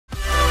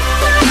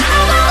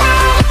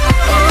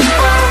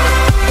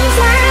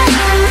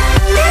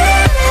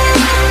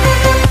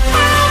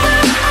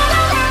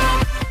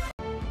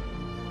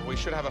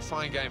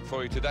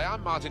for you today.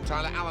 I'm Martin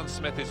Tyler, Alan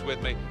Smith is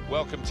with me.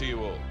 Welcome to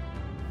you all.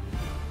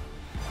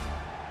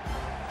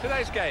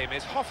 Today's game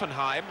is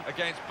Hoffenheim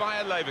against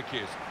Bayer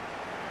Leverkusen.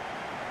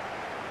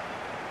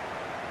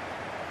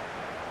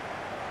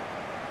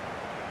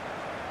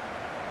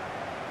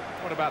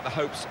 What about the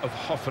hopes of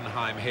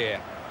Hoffenheim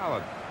here,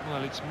 Alan?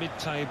 Well, it's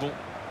mid-table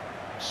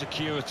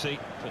security,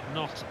 but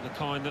not the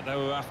kind that they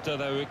were after.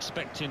 They were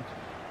expecting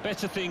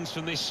better things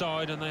from this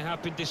side, and they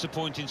have been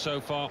disappointing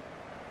so far.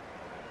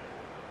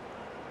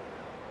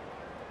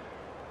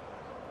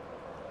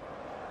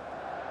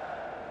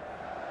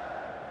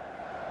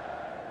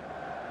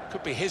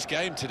 Could be his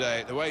game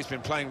today, the way he's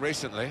been playing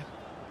recently.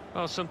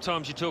 Well,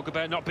 sometimes you talk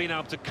about not being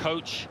able to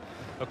coach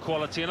a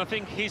quality, and I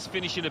think his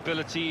finishing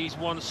ability is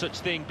one such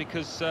thing,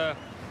 because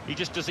he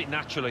just does it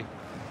naturally.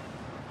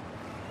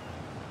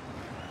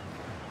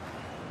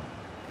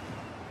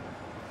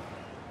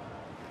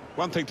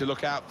 One thing to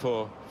look out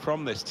for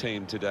from this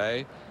team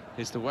today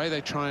is the way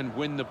they try and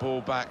win the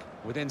ball back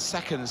within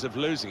seconds of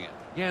losing it.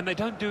 Yeah, and they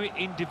don't do it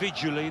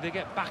individually. They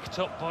get backed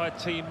up by a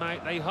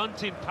teammate. They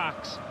hunt in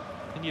packs,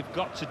 and you've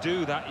got to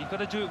do that. You've got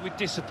to do it with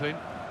discipline.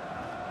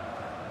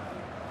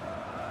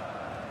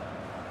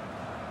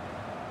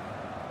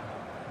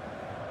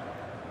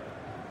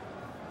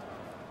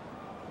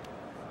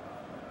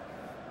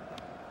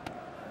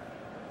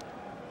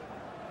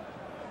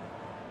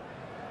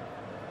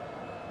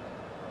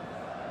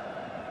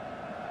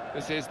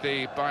 This is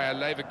the Bayer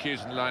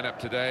Leverkusen lineup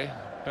today.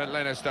 Bernd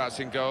Leno starts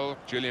in goal.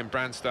 Julian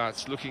Brandt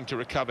starts looking to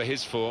recover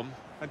his form.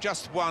 And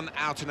just one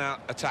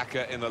out-and-out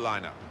attacker in the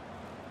lineup.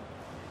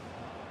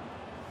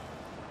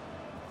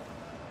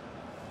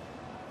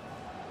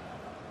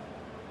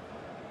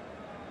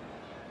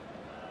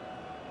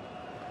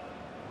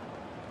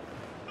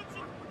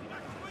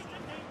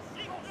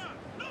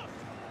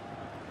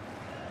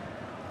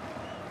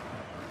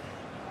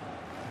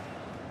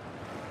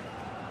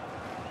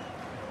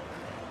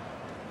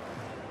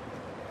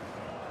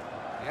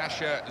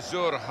 Yasha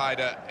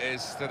Zurhaider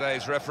is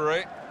today's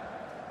referee.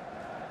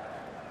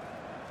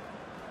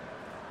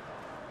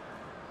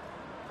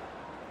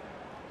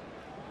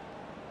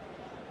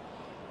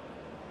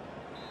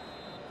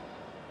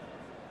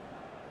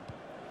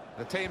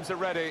 The teams are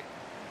ready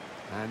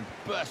and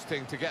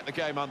bursting to get the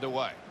game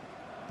underway.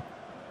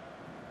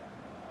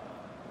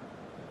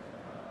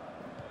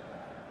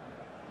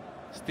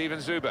 Steven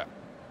Zuber.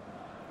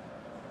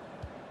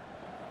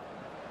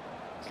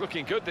 It's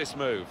looking good, this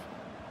move.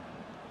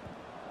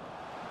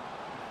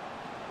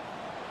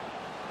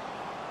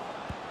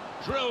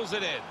 Drills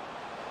it in.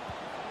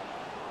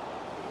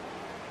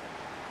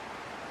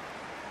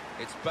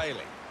 It's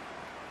Bailey.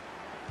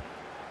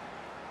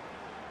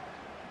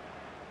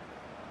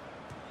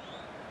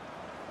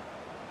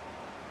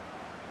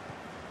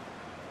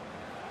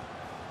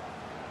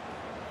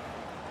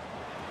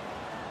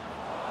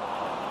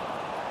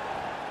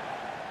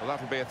 Well,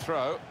 that'll be a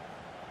throw.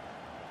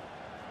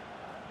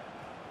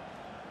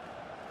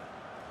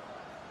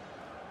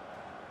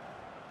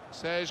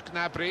 Serge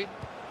Gnabry.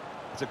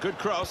 It's a good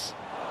cross.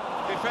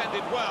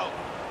 Defended well.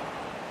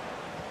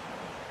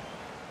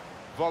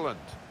 Volland.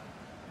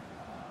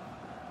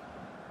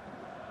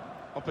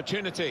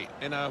 Opportunity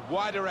in a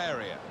wider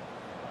area.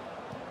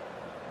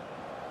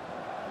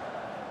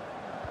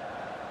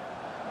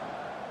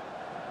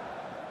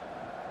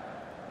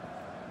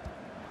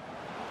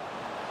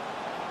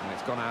 And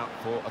it's gone out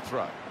for a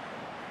throw.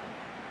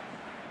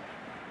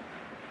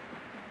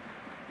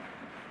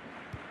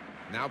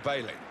 Now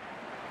Bailey.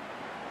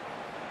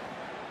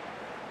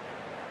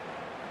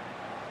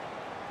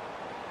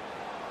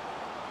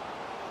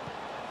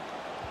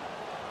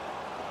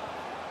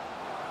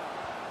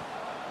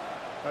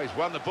 Oh, he's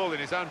won the ball in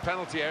his own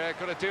penalty area,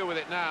 got to deal with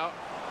it now.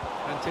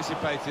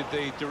 Anticipated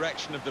the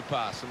direction of the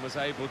pass and was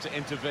able to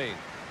intervene.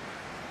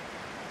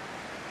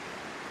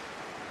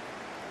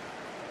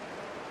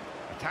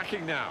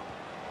 Attacking now.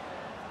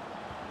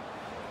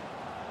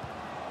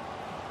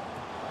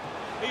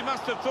 He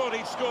must have thought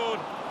he'd scored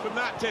from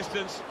that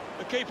distance.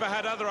 The keeper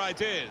had other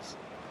ideas.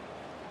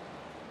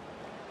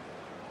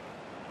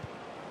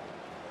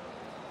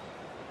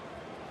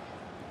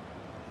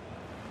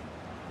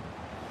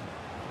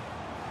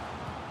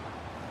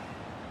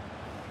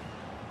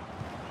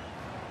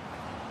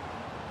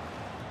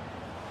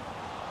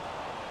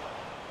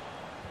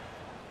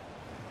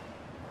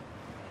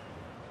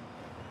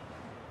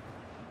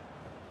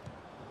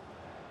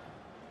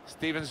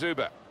 Steven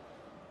Zuber.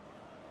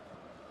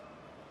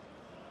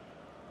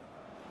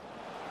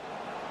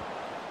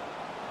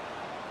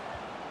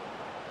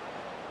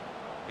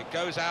 It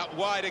goes out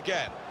wide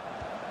again.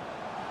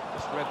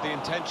 Just read the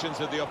intentions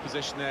of the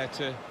opposition there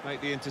to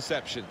make the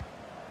interception.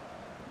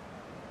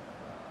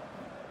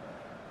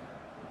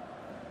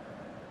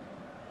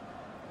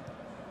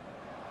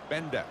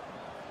 Bender.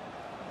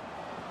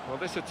 Well,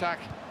 this attack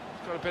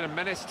has got a bit of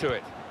menace to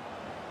it.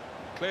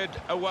 Cleared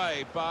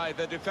away by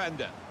the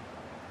defender.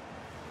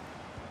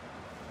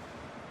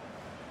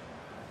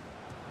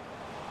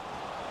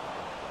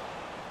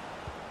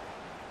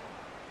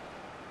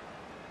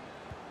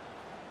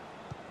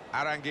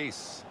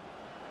 Aranguiz.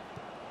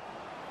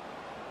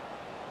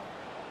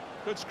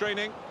 Good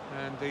screening,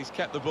 and he's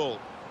kept the ball.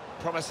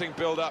 Promising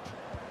build-up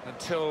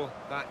until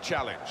that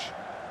challenge.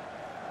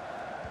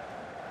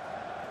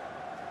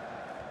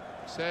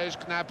 Serge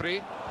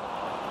Gnabry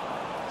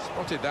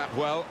spotted that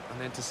well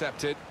and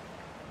intercepted.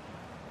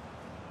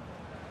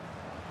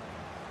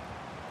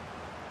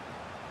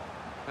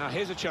 Now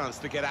here's a chance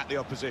to get at the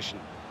opposition.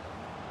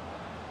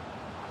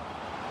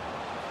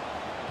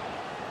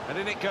 And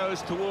in it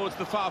goes towards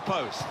the far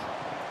post.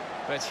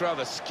 But it's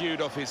rather skewed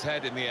off his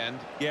head in the end.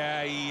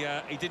 Yeah,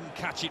 he didn't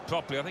catch it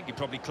properly. I think he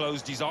probably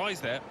closed his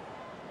eyes there.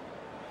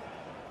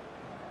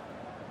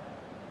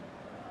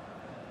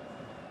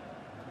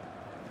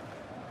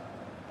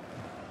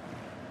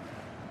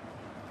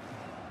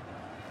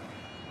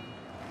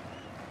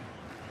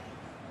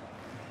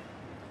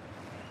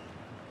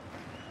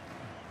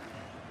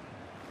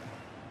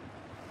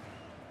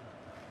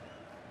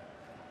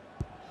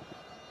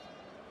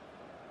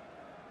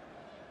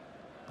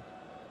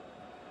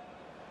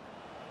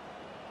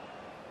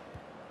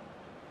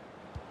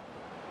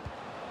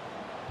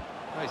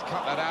 He's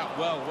cut that out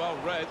well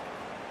read.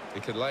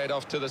 He could lay it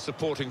off to the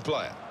supporting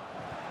player.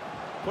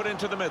 Put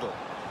into the middle.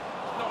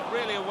 Not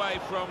really away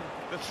from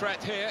the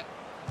threat here.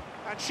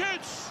 And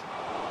shoots!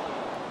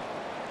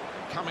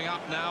 Coming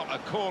up now, a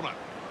corner.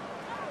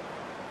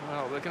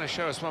 Well, they're going to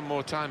show us one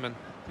more time, and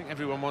I think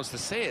everyone wants to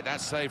see it. That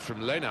save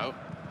from Leno.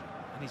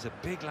 And he's a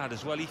big lad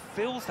as well. He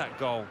fills that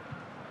goal.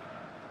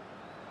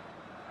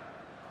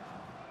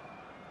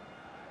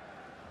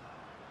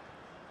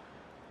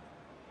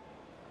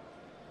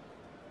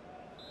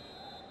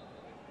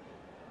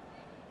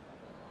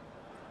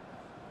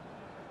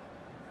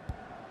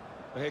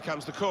 Well, here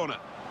comes the corner.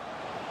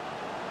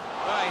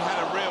 Well, he had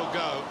a real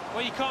go.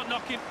 Well, you can't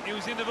knock him. He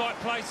was in the right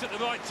place at the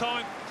right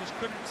time. Just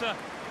couldn't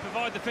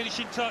provide the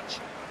finishing touch.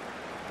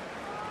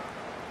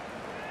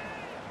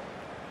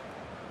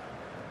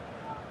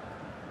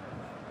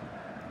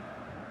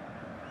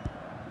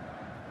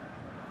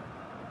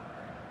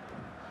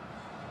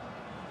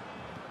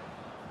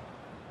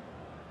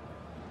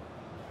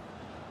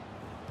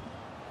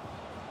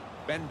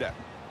 Bender.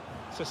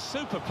 It's a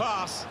super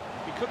pass.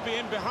 He could be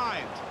in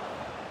behind.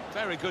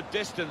 Very good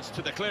distance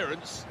to the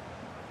clearance.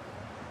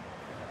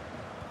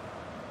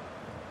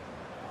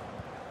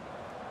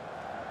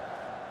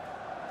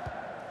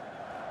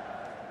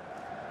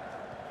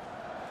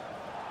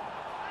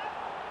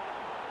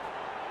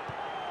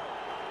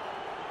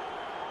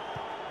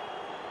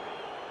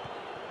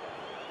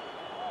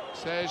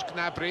 Serge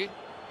Gnabry.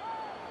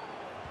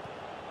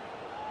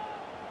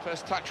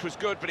 First touch was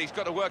good, but he's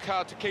got to work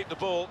hard to keep the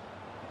ball.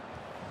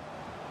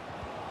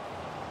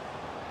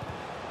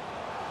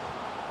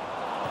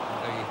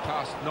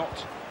 Pass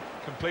not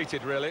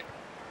completed, really.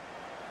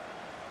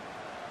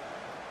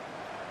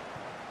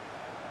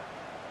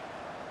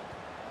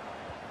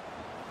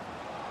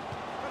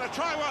 Gonna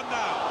try one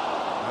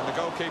now. And the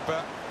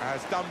goalkeeper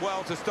has done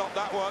well to stop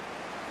that one.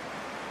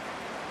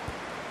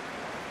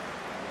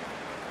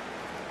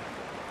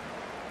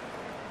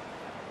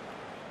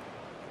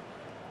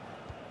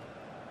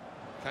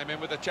 Came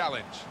in with a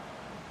challenge.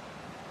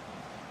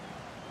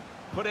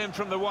 Put in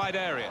from the wide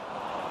area.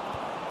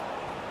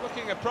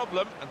 Looking a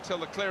problem until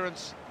the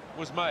clearance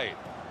was made.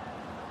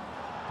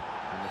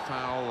 And the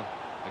foul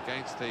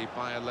against the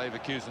Bayer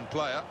Leverkusen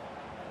player.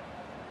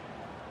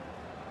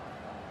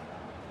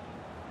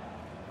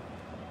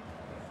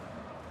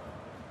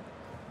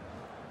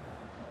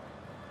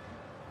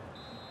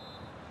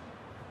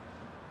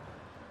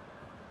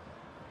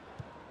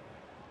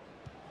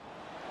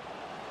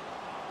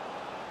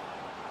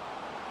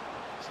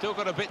 Still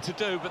got a bit to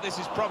do, but this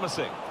is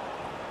promising.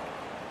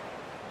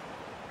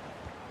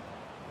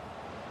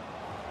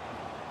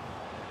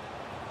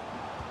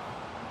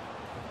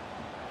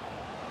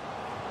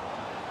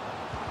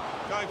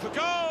 Going for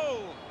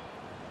goal!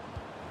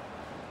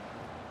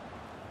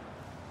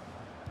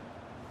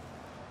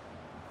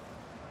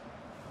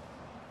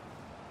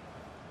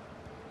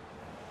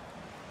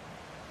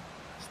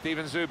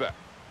 Steven Zuber.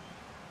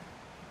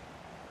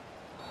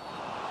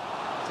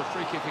 It's a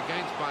free kick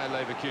against Bayer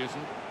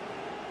Leverkusen.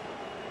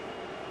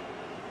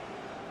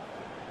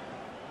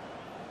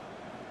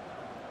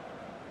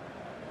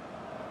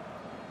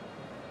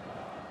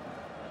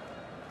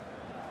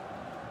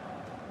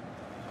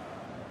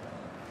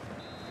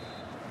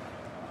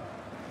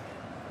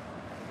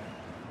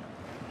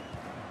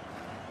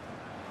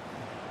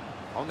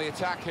 On the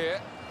attack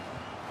here.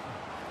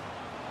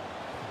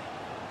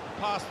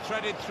 Pass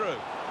threaded through.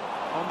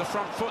 On the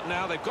front foot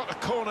now, they've got a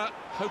corner,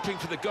 hoping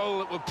for the goal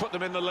that will put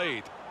them in the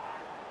lead.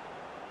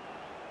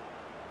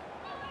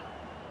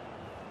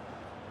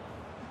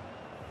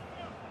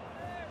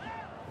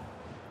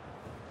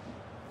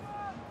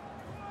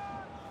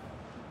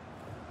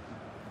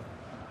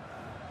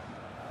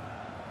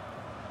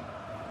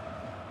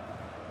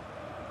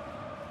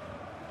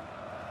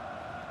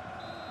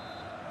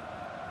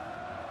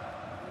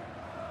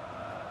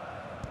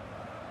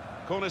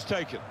 Corner's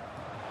taken,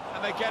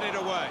 and they get it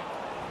away.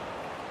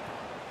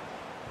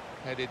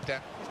 Headed down.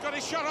 He's got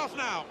his shot off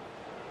now.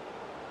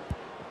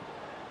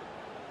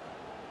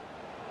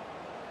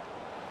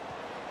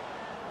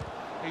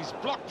 He's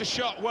blocked the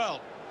shot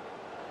well.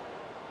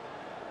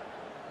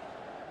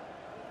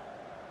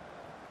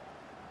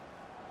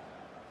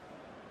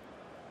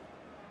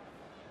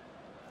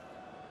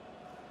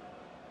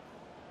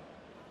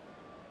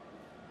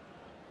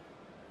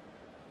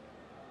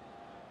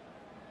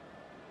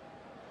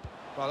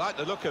 Well, I like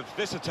the look of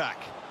this attack.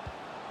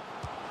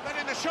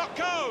 Letting the shot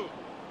go!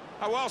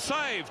 Oh, well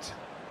saved.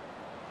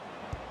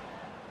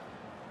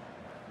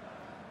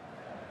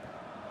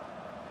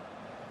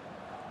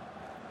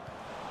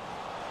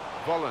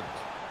 Volland.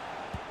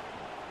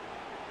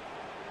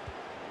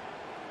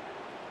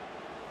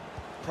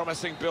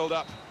 Promising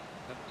build-up.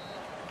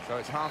 So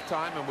it's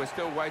half-time and we're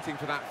still waiting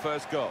for that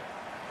first goal.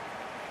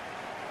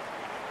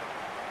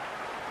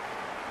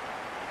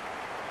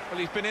 Well,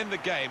 he's been in the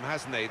game,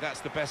 hasn't he? That's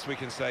the best we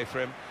can say for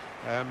him.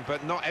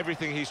 But not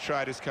everything he's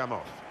tried has come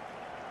off.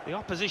 The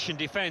opposition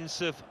defence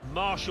have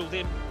marshalled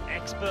him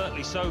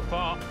expertly so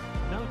far.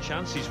 No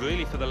chances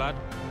really for the lad.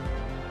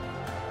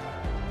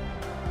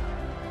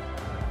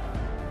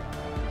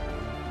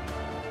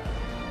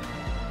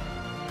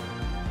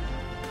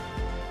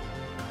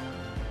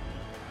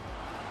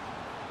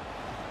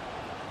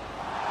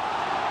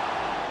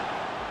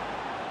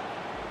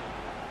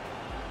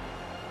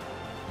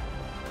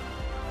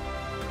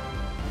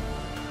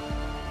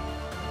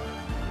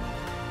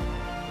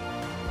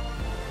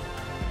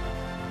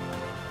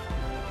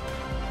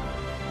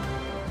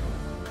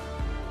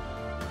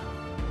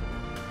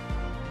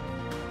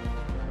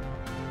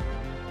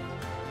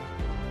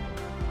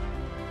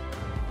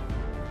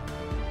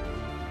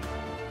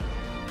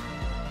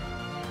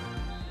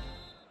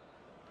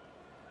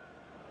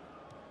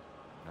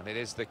 And it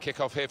is the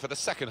kick-off here for the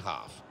second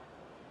half.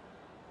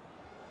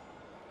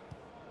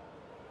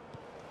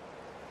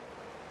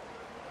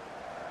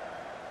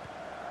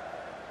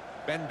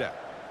 Bender.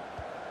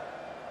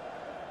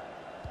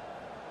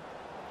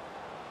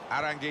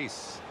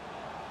 Aranguiz.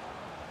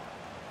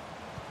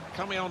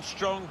 Coming on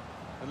strong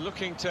and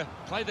looking to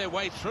play their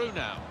way through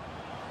now.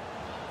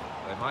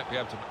 They might be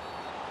able to...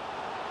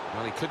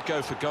 Well, he could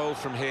go for goal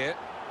from here.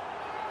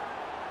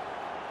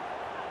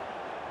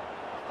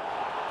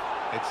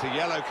 It's a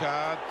yellow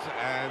card,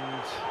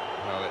 and,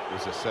 well, it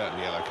was a certain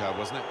yellow card,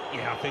 wasn't it?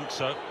 Yeah, I think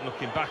so.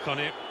 Looking back on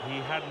it, he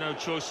had no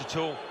choice at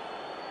all.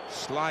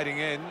 Sliding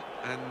in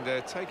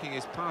and taking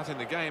his part in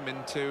the game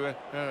into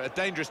a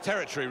dangerous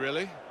territory,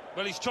 really.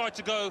 Well, he's tried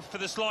to go for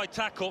the slide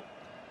tackle,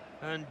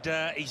 and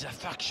he's a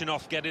fraction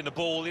off getting the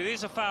ball. It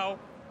is a foul.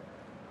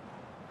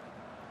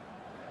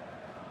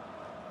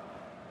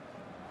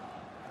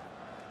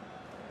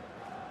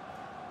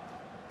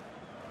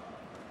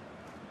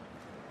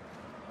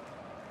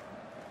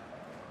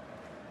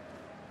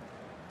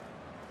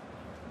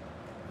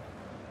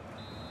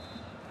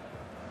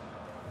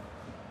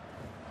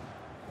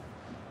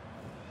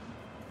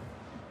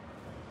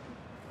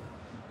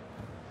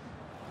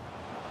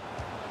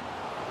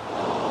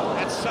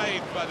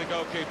 Saved by the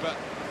goalkeeper,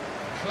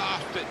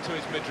 clasped it to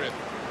his midriff.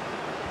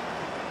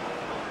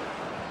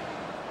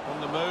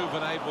 On the move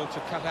and able to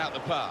cut out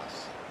the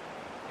pass.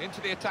 Into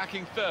the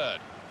attacking third.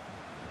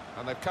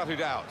 And they've cut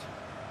it out.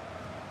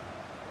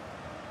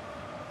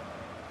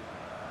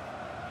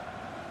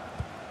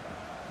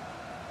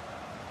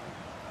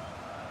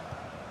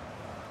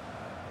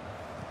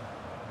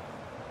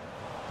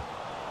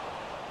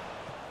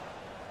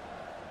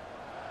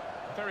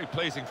 Very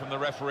pleasing from the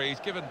referee. He's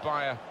given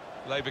Bayer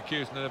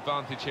Leverkusen an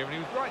advantage here, and he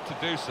was right to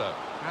do so.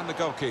 And the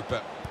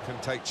goalkeeper can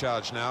take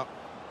charge now.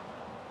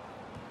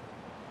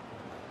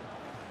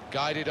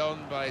 Guided on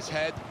by his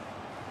head,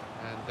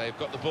 and they've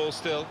got the ball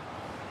still.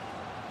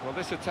 Well,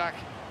 this attack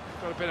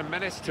has got a bit of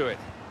menace to it.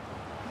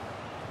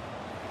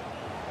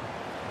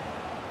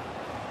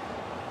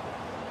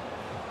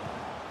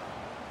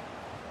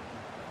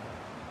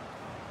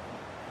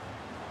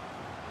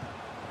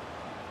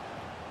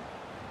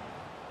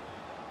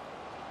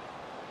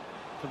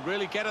 Can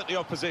really get at the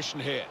opposition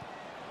here.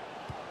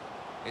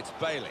 It's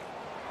Bailey,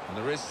 and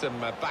there is some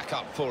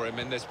backup for him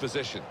in this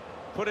position.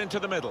 Put into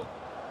the middle.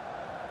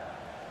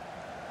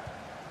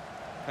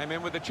 Came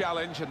in with the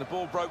challenge, and the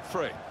ball broke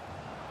free.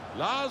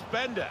 Lars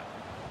Bender.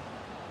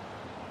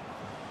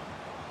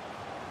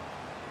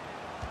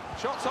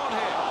 Shots on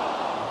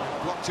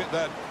here. Blocked it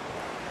then.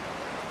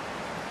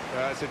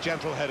 It's a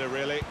gentle header,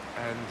 really,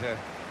 and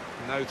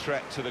no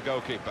threat to the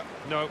goalkeeper.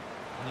 No,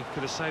 he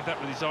could have saved that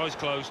with his eyes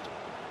closed.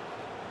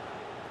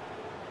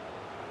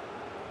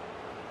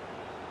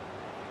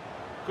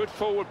 Good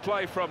forward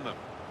play from them.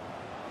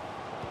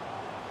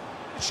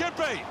 It should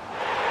be.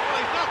 Well,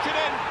 he's knocked it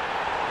in.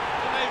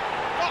 And they've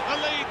got the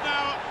lead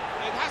now.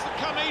 It hasn't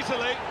come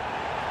easily,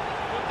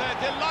 but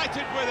they're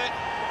delighted with it.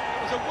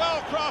 It was a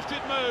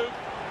well-crafted move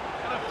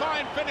and a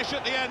fine finish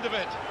at the end of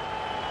it.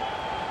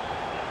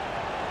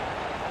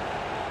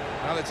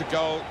 Well, it's a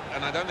goal,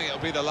 and I don't think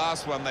it'll be the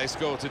last one they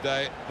score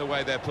today, the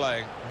way they're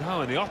playing.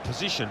 No, and the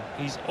opposition,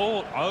 he's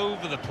all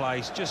over the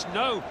place. Just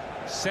no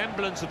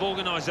semblance of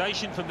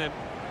organisation from them.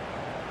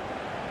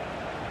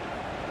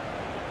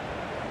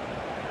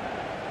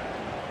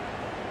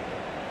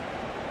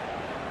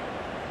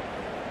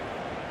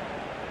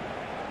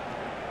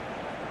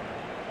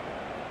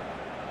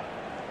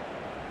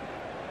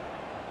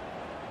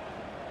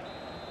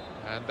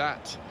 And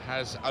that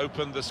has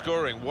opened the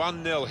scoring.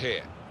 1-0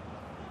 here.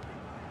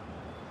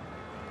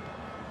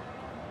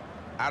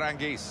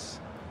 Aranguiz.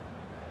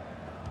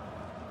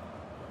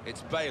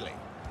 It's Bailey.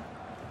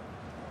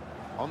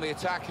 On the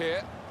attack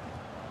here.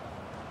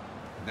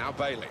 Now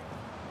Bailey.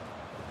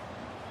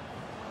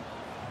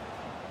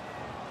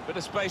 Bit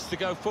of space to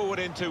go forward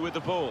into with the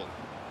ball.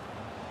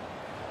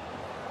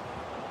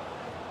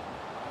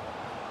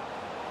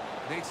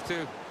 Needs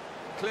to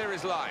clear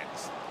his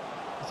lines.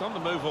 He's on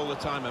the move all the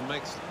time and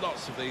makes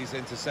lots of these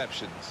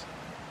interceptions.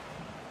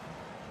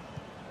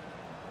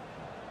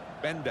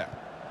 Bender.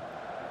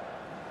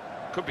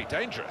 Could be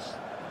dangerous.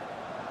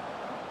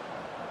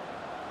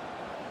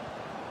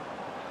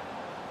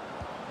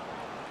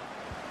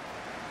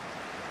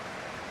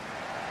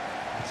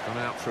 It's gone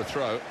out for a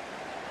throw.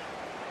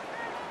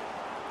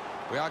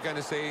 We are going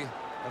to see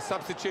a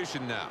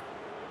substitution now.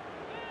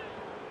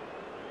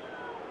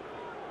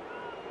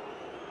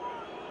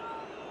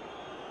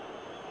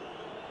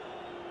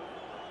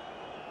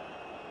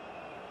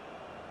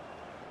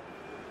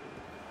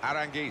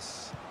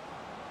 Aranguiz.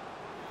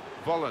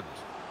 Volland.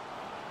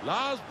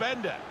 Lars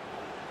Bender.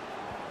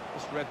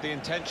 Just read the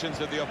intentions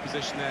of the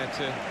opposition there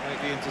to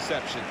make the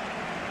interception.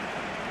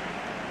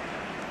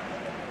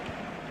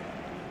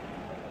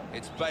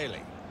 It's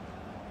Bailey.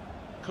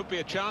 Could be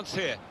a chance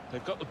here.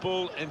 They've got the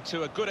ball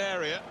into a good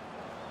area.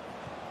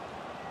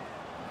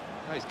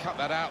 Oh, he's cut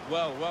that out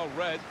well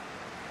read.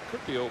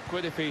 Could be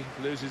awkward if he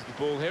loses the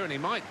ball here, and he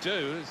might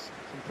do. There's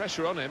some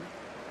pressure on him.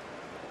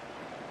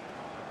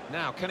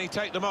 Now, can he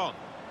take them on?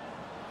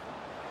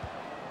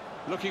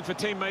 Looking for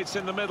teammates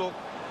in the middle.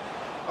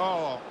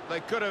 Oh,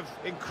 they could have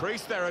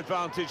increased their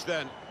advantage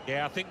then.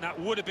 Yeah, I think that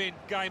would have been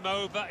game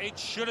over. It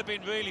should have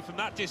been really from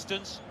that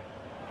distance.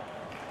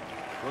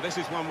 Well, this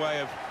is one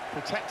way of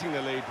protecting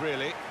the lead,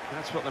 really.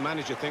 That's what the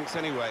manager thinks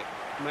anyway,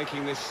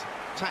 making this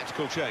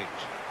tactical change.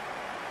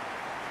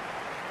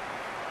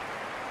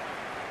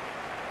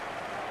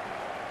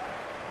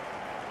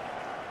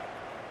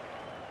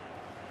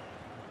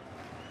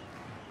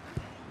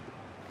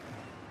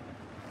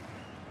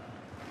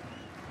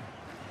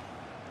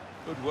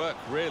 Good work,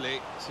 really,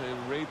 to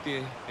read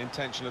the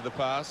intention of the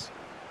pass.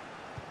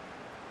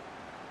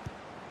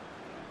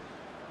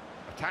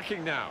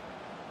 Attacking now.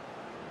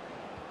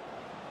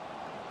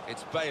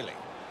 It's Bailey.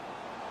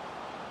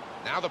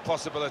 Now the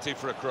possibility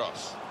for a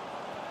cross.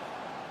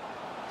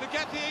 To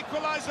get the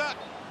equaliser.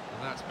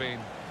 And that's been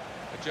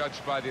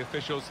adjudged by the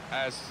officials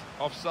as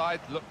offside.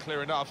 Looked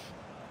clear enough.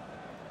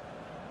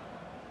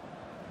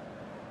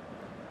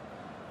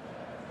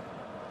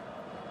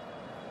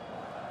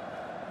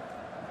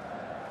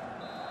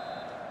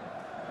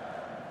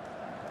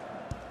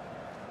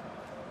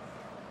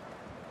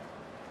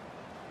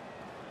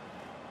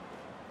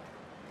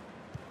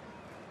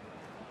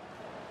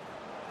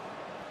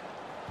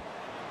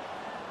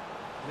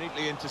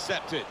 Neatly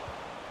intercepted.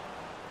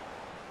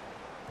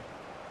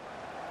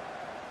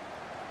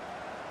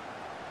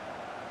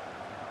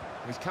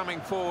 He's coming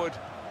forward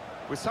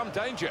with some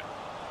danger.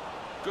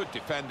 Good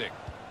defending.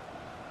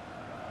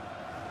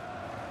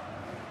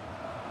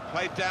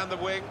 Played down the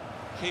wing,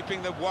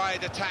 keeping the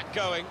wide attack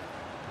going.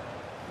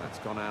 That's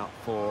gone out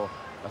for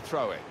a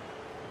throw-in.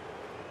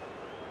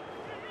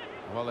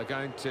 Well, they're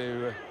going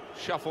to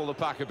shuffle the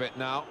pack a bit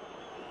now.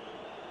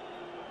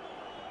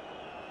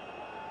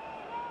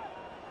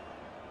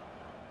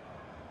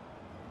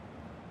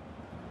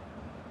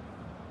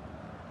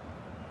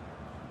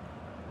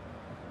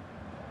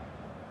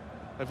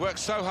 They've worked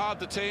so hard,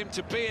 the team,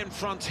 to be in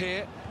front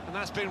here, and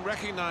that's been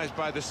recognised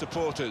by the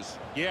supporters.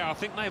 Yeah, I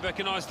think they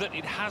recognise that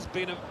it has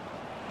been a...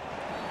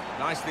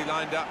 Nicely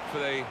lined up for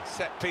the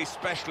set-piece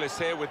specialist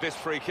here with this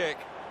free kick.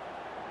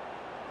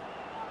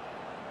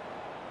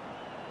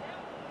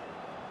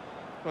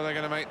 Well, they're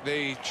going to make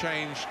the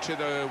change to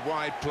the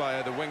wide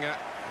player, the winger,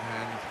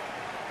 and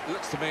it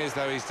looks to me as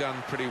though he's done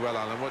pretty well,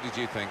 Alan. What did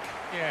you think?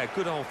 Yeah,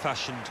 good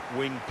old-fashioned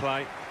wing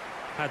play.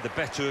 Had the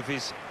better of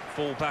his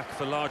full-back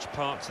for large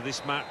parts of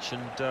this match,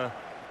 and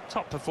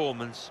top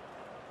performance.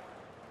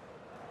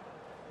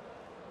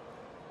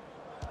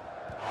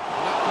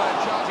 And that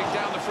player charging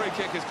down the free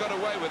kick has got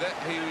away with it.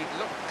 He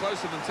looked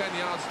closer than 10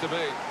 yards to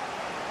be.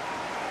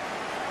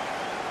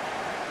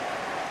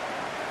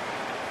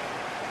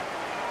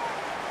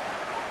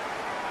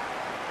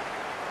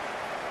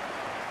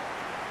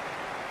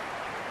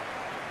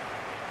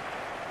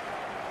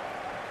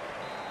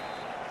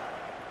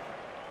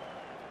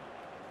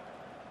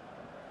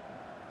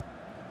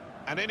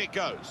 And in it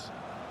goes.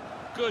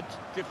 Good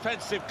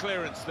defensive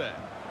clearance there.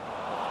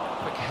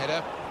 Quick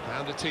header,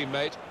 found a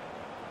teammate.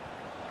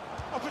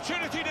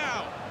 Opportunity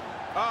now.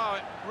 Oh,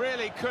 it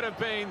really could have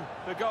been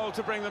the goal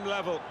to bring them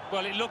level.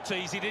 Well, it looked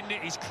easy, didn't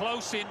it? He's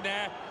close in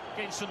there,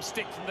 getting some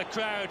stick from the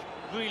crowd.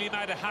 Really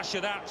made a hash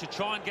of that to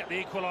try and get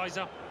the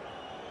equaliser.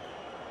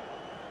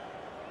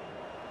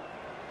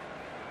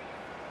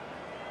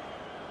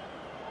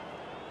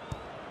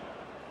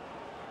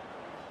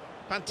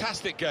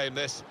 Fantastic game,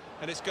 this,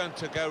 and it's going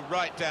to go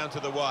right down to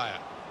the wire.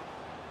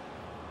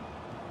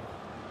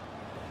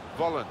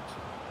 Volland.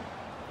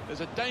 There's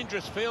a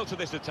dangerous feel to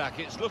this attack.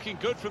 It's looking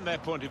good from their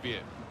point of view.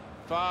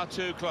 Far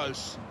too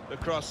close, the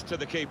cross to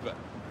the keeper.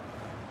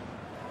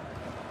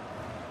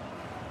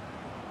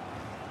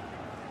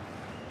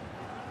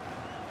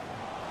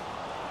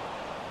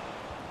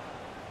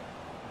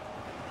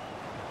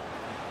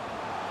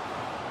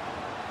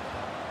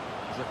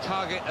 There's a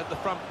target at the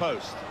front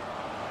post.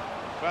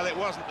 Well, it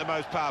wasn't the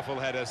most powerful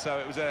header, so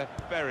it was a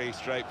very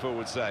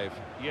straightforward save.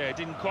 Yeah, it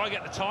didn't quite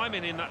get the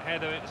timing in that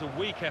header. It was a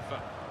weak effort.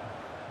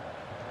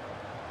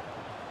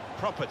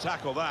 Proper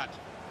tackle, that.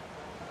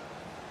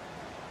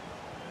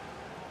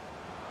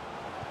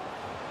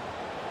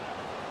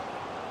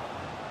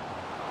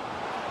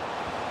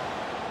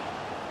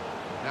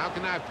 Now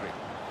Gnabry.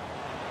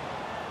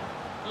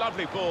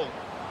 Lovely ball.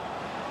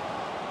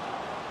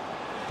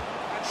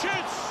 And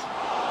shoots!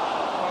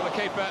 Well, the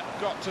keeper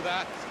got to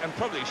that and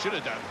probably should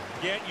have done.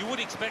 Yeah, you would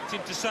expect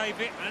him to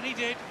save it, and he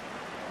did.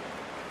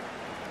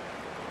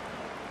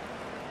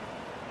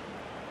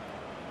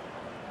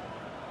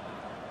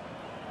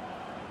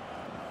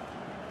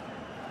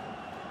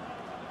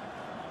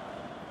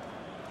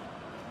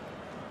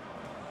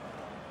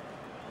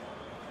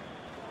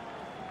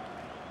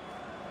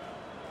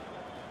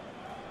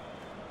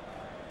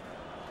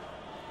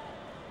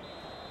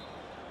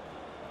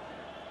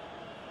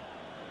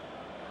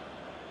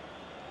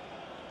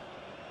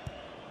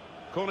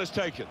 Corner's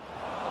taken.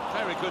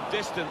 Very good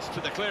distance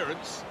to the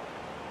clearance.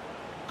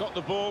 Got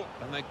the ball,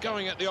 and they're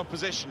going at the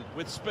opposition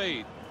with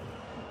speed.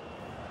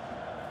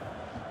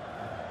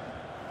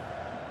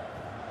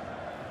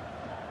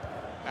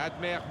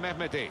 Admir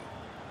Mehmedi.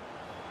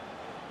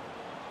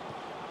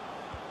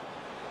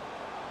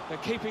 They're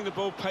keeping the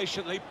ball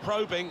patiently,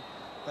 probing.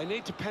 They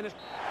need to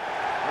penetrate.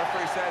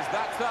 Referee says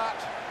that's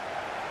that.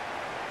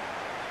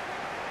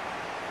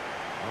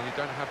 Well, you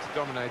don't have to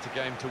dominate a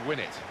game to win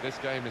it. This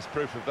game is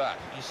proof of that.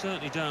 You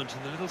certainly don't,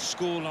 and the little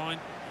scoreline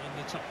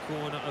in the top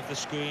corner of the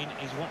screen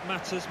is what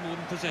matters more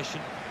than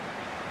possession.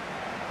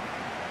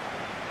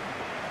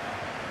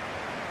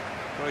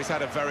 Well, he's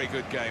had a very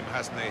good game,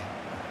 hasn't he?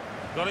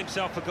 Got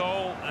himself a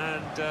goal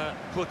and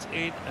put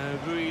in a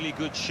really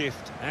good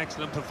shift.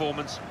 Excellent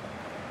performance.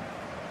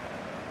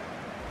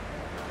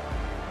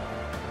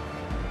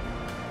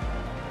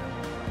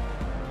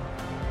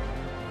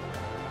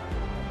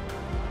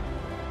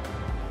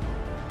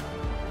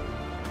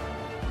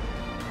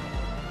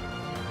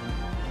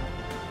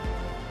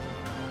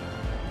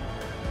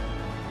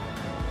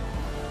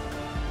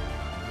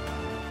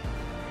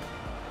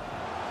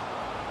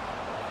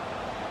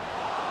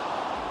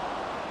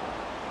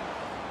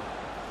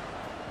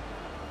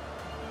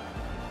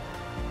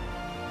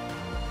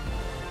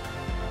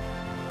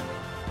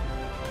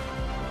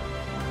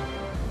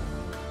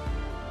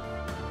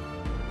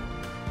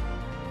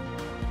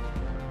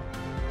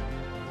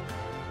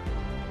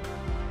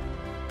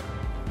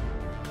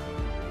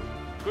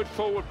 Good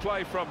forward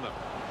play from them.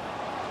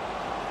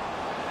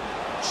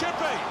 Should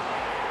be!